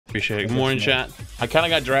Appreciate it. Good morning, chat. I kind of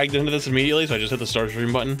got dragged into this immediately, so I just hit the start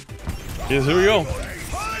stream button. Yes, here we go.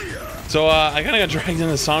 So I kind of got dragged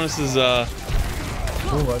into Somnus's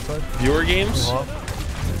viewer games.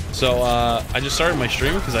 So I just started my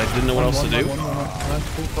stream because I didn't know what else to do.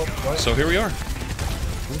 So here we are.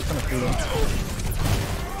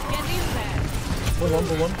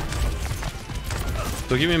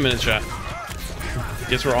 So give me a minute, chat.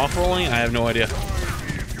 Guess we're off rolling? I have no idea.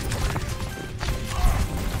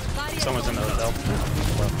 Someone's in the hotel.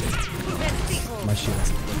 My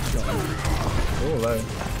shield's Oh, low.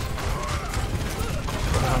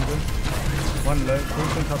 100. One low.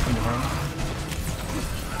 Two top from behind.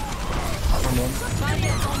 One.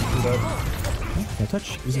 Two low. no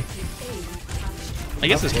touch. Easy. I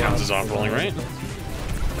guess this counts as off rolling, right?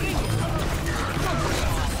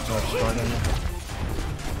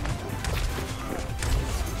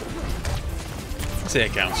 I'd say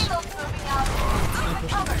it counts.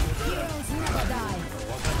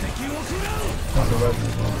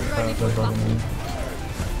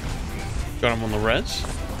 Got him on the res.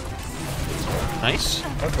 Nice.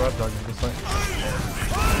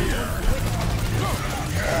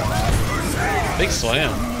 Big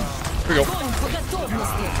slam. Here we go.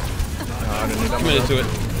 Committed to it.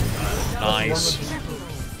 Nice.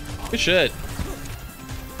 Good shit.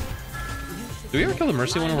 Do we ever kill the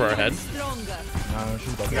Mercy one over our head? No,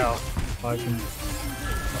 she's got no. I can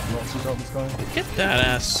not see this guy. Get that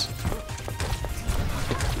ass.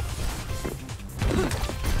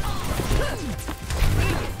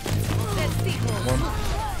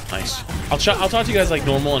 Nice. I'll talk to you guys like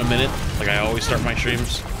normal in a minute. Like I always start my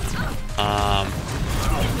streams.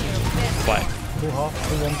 But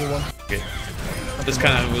okay. This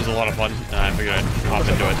kind of was a lot of fun, and I figured I'd hop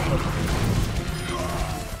into it.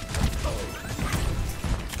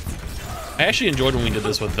 I actually enjoyed when we did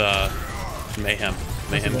this with Mayhem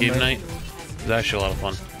game night. It was actually a lot of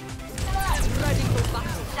fun.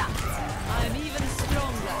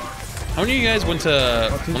 How many of you guys went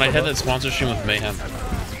to when I had that sponsor stream with Mayhem?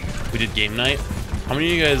 We did game night. How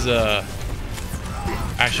many of you guys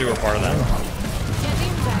actually were part of that?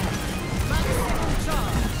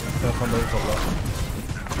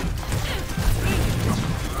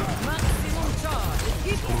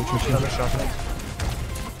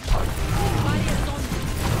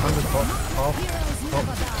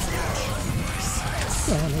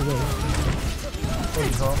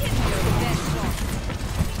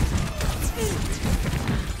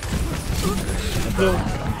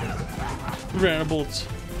 Ran out of bullets.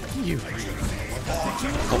 You.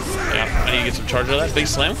 Oh, yeah, I need to get some charge out of that. Big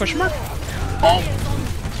slam? Question mark? Oh.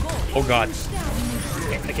 Oh God. I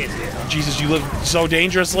can't see it. Jesus, you live so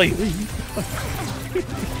dangerously.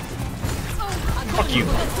 Fuck you.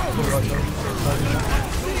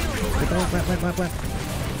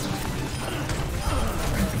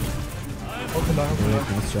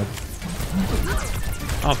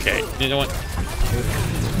 Okay, you know what?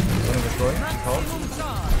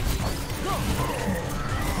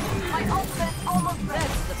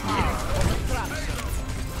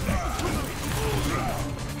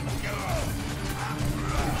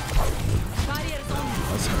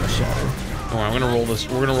 Oh, I'm gonna roll this.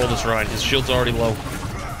 We're gonna roll this ride. His shield's already low. I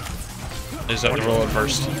just have to roll it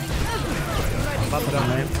first.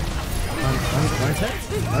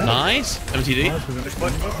 Nice. MTD.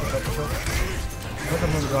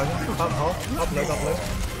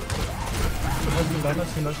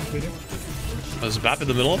 There's a BAP in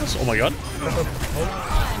the middle of us? Oh my god.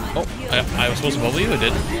 Oh, I was supposed to bubble you, I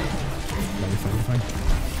didn't. Fine.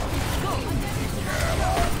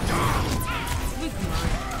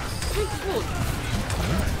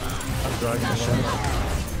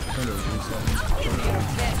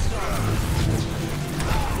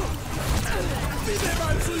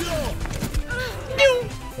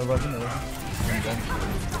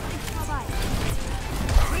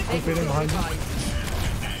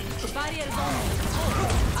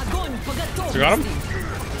 You got him?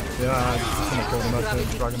 Yeah, I just gonna call him out to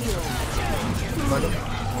drag him.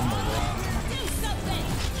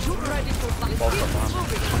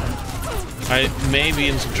 I may be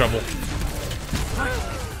in some trouble.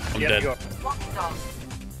 I'm dead.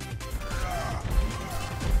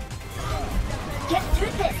 Get to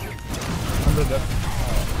this. I'm dead.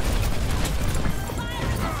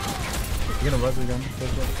 You're gonna res again.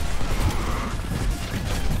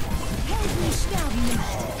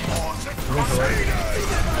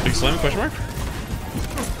 Big slam? Question mark?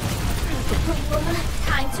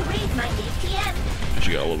 Time to read my ATM.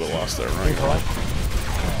 Actually got a little bit lost there, right?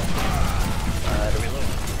 Do we look?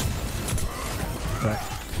 Right.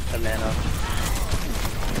 A mana.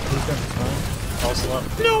 Also up.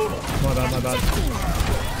 No. My bad, my bad.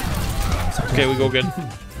 Okay, we go good.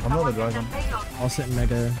 I'm not a dragon. I'll sit in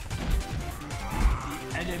mega.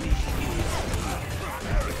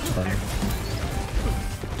 Sorry.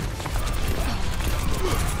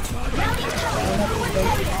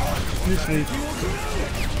 You sleep.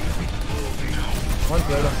 One's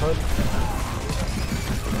there, left side.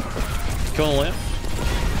 Killing the lamp.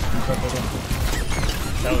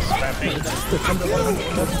 That was bad thing.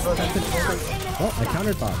 Oh, I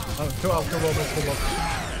countered bot. Kill out, kill ball, kill ball.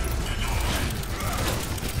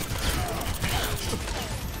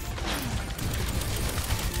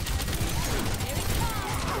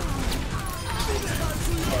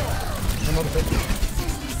 Another bit.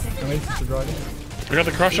 I'm ace to dragon. I got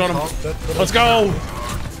the crush on him. Let's go.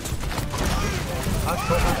 Ash,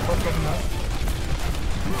 top, now.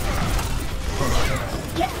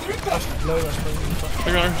 Get through this. Low, Ash,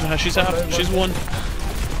 Look at her. She's half. She's one.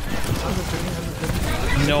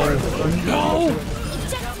 No. No.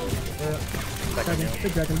 Dragon,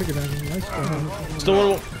 big dragon, bigger dragon. Nice. Still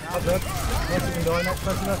one. Up there. Nice, you can die. Not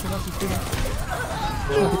pressing, nice,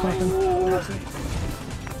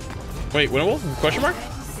 Wait, winnable? Question mark?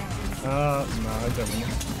 no, I don't know.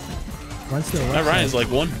 Ryan's still That Ryan's like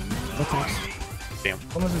one. What's next? Damn.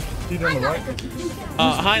 Thomas is speed on the right.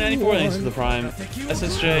 Hi 94, thanks for the prime.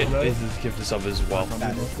 SSJ is gifted sub as well. For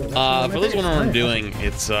those wondering what I'm doing,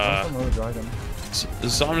 it's Another dragon.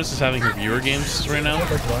 Somnus is having her viewer games right now,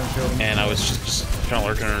 and I was just kind of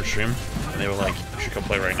lurking on her stream, and they were like, "You should come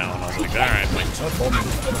play right now," and I was like, "All right." That's bombing.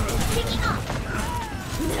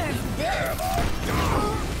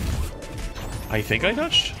 I think I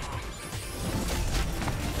touched.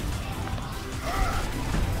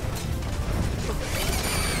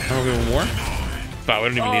 I'll give one more. But we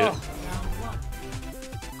don't even need it.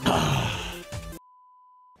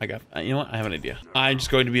 I got. You know what? I have an idea. I'm just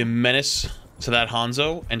going to be a menace to that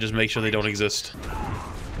Hanzo and just make sure they don't exist.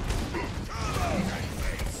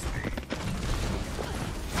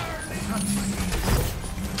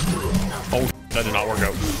 Oh, that did not work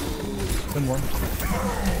out. Then one.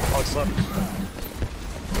 Oh, it's up.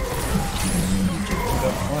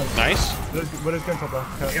 Nice. What is going top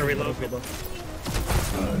left? Here, reload.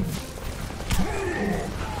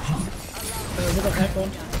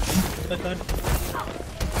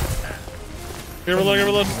 Here, reload, here,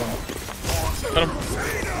 reload. Got him.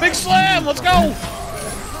 Big slam! Let's go!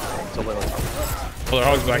 It's a little. Oh, their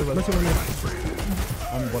hog's back. I'm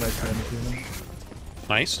 1 HP on the team.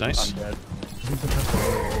 Nice, nice. I'm dead.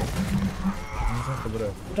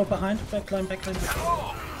 Drop behind, backline.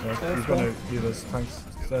 He's gonna heal us. Thanks.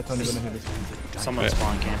 Tony's gonna heal us. Someone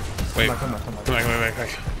spawn camp. Wait, Come come back. back.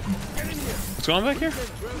 What's going on back here?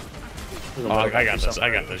 Oh, I got this. I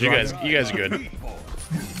got this. You guys are good.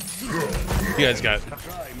 You guys got it.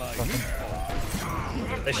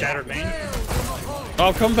 They shattered main.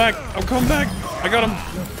 Oh, come back. I'm coming back. I got him.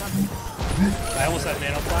 I almost had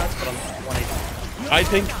nano flats, but I'm 180. I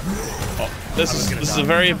think this is a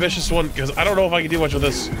very ambitious one because I don't know if I can do much with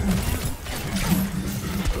this.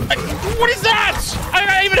 What is that?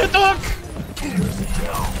 I even hit the hook.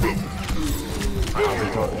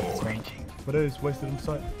 But it is wasted in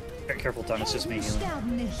sight. Careful, Tom. It's just me healing.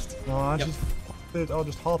 No, I'll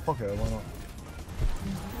just half pocket it. Why not?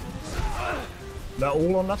 They're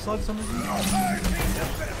all on left side or something?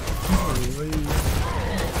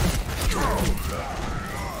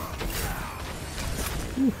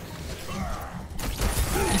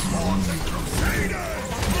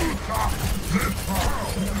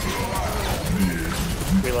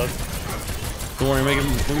 Reload. Don't worry,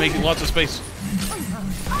 we're making lots of space.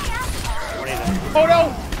 180. Oh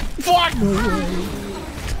no! Fuck!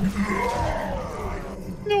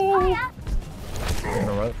 No!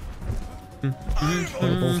 Alright.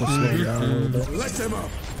 Horrible for slowing down a little bit. Let him up.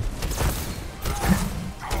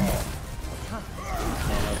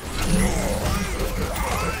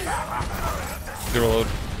 Good reload.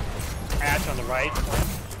 Ash on the right.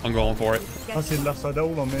 I'm going for it. I see left side, they're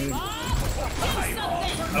all on me.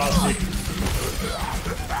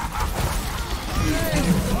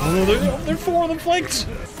 Oh no, there are 4 of them flanked.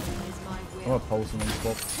 I'm gonna pulse them on the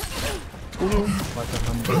spot. Oh no. Like a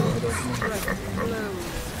hand.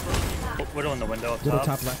 Widow in the window up Little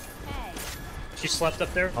top. top left. She slept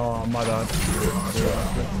up there. Oh, my bad.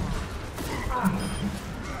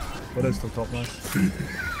 But it's still top nice.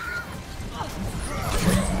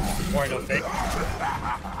 More no fake.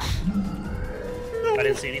 I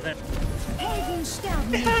didn't see anything.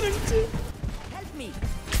 Help me.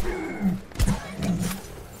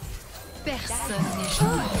 Personne n'est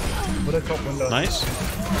joué. But it's top window. Nice.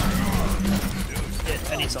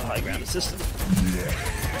 Yeah, I need some high ground assistance.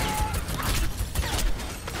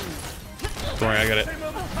 Don't worry, I got it.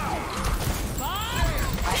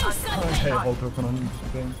 Hey, hold token on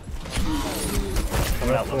thing.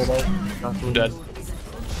 Coming out low. I'm dead.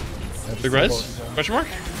 Big res? Question mark?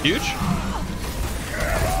 Huge?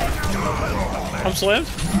 I'm slammed.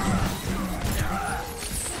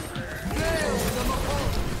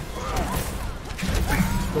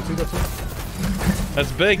 Go two.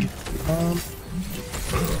 That's big.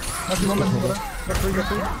 That's one, got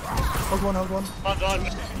three. Hold one.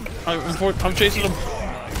 I'm chasing him.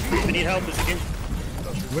 We need help. There's a game.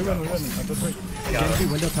 We win. At the three. Genji,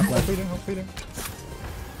 window top left. Feeding.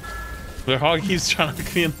 The hog keeps trying to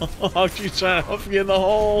hook me in the hole. Keeps trying to hook me in the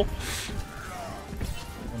hole.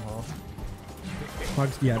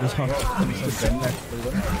 Hogs, yeah, just hog.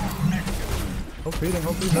 Hold feeding.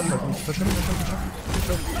 Push him.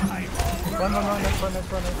 Run. Next.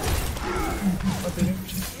 One feeding.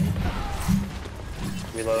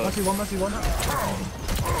 Reload. Mercy one. Run.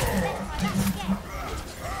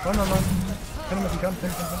 Kill him if you can.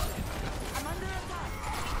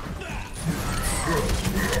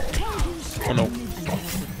 Oh no.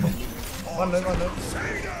 One low.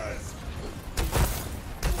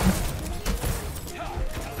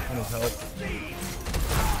 I need help.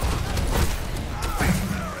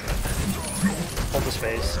 Hold the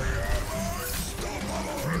space.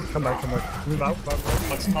 Come back. Move out.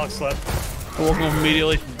 Hogs left. I'm walking off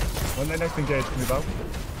immediately. When they next engage, move out.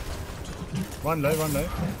 Run low.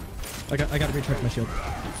 I got to recharge my shield.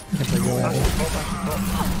 Can't play go out.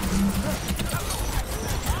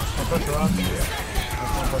 Pressure on.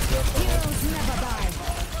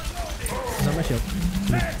 He's on my shield.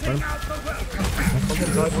 Burn him.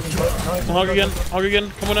 Hog again.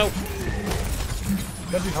 Coming out.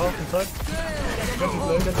 Genji half inside. Genji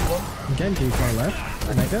low, Genji one. Genji far left.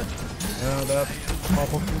 I make it. Yeah, they're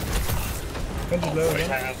half off. Genji low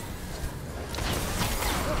again.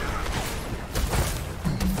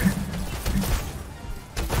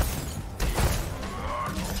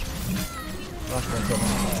 Last one coming.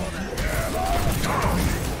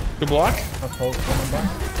 Good block. That's hold coming back.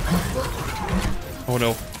 Oh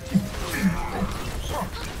no.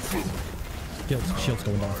 Shield's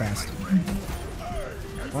going down fast.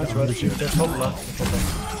 Nice red shield. There's hold left.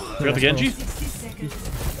 We got the Genji?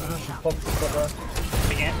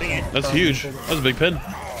 Big ant. That's huge. That was a big pin.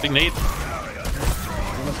 Big nade. You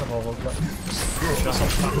must have all left.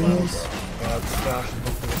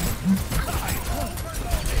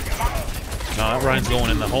 No, that Ryan's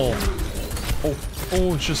going in the hole.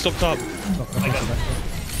 Oh, it's just up top.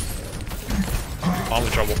 I'm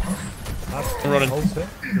in trouble. I'm running.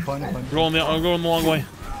 You're fine. I'm going the long way.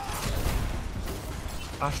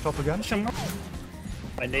 Ash top again.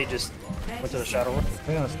 My nade just went to the shadow one.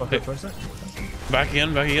 Yeah, stuck Hey. it for a sec. Back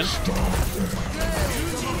again.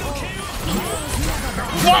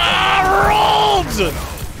 Rolled!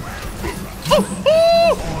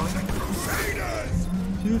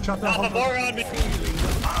 Huge chapter. Not the bar on me.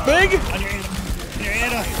 Big! On your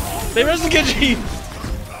Ana. They res the Genji!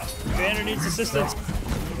 Banner needs assistance.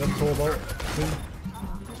 Then full bolt.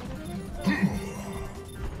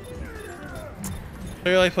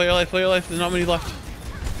 Play your life. There's not many left.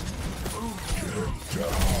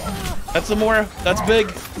 That's the Moira. That's big.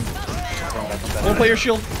 I'm gonna play your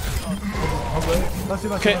shield.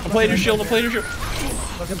 Okay, I'm playing your shield.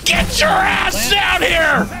 Get your ass down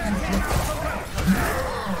here!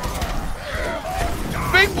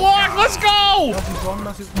 Big block, let's go!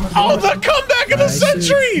 Oh, the comeback of the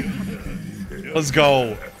century! Let's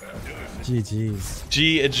go. GG's.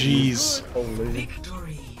 GG's. Holy.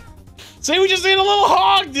 See, we just need a little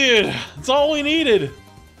hog, dude. That's all we needed.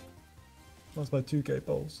 That's my 2k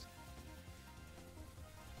balls.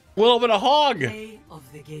 A little bit of hog.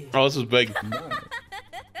 Oh, this is big.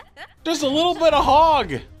 Just a little bit of hog.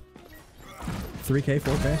 3k,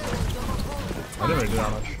 4k. I didn't really do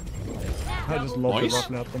that much. I just loved it Nice.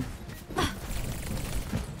 roughing at them.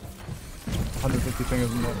 150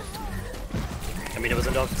 fingers in there. I mean, it was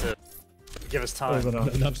enough to give us time.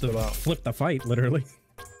 Enough to flip the fight, literally.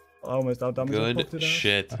 I almost outdamaged Good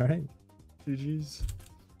shit. All right. GG's.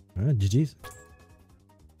 All right, GG's.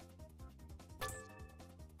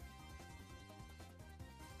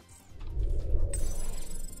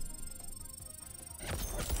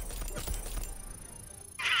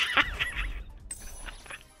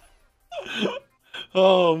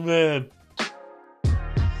 Oh man.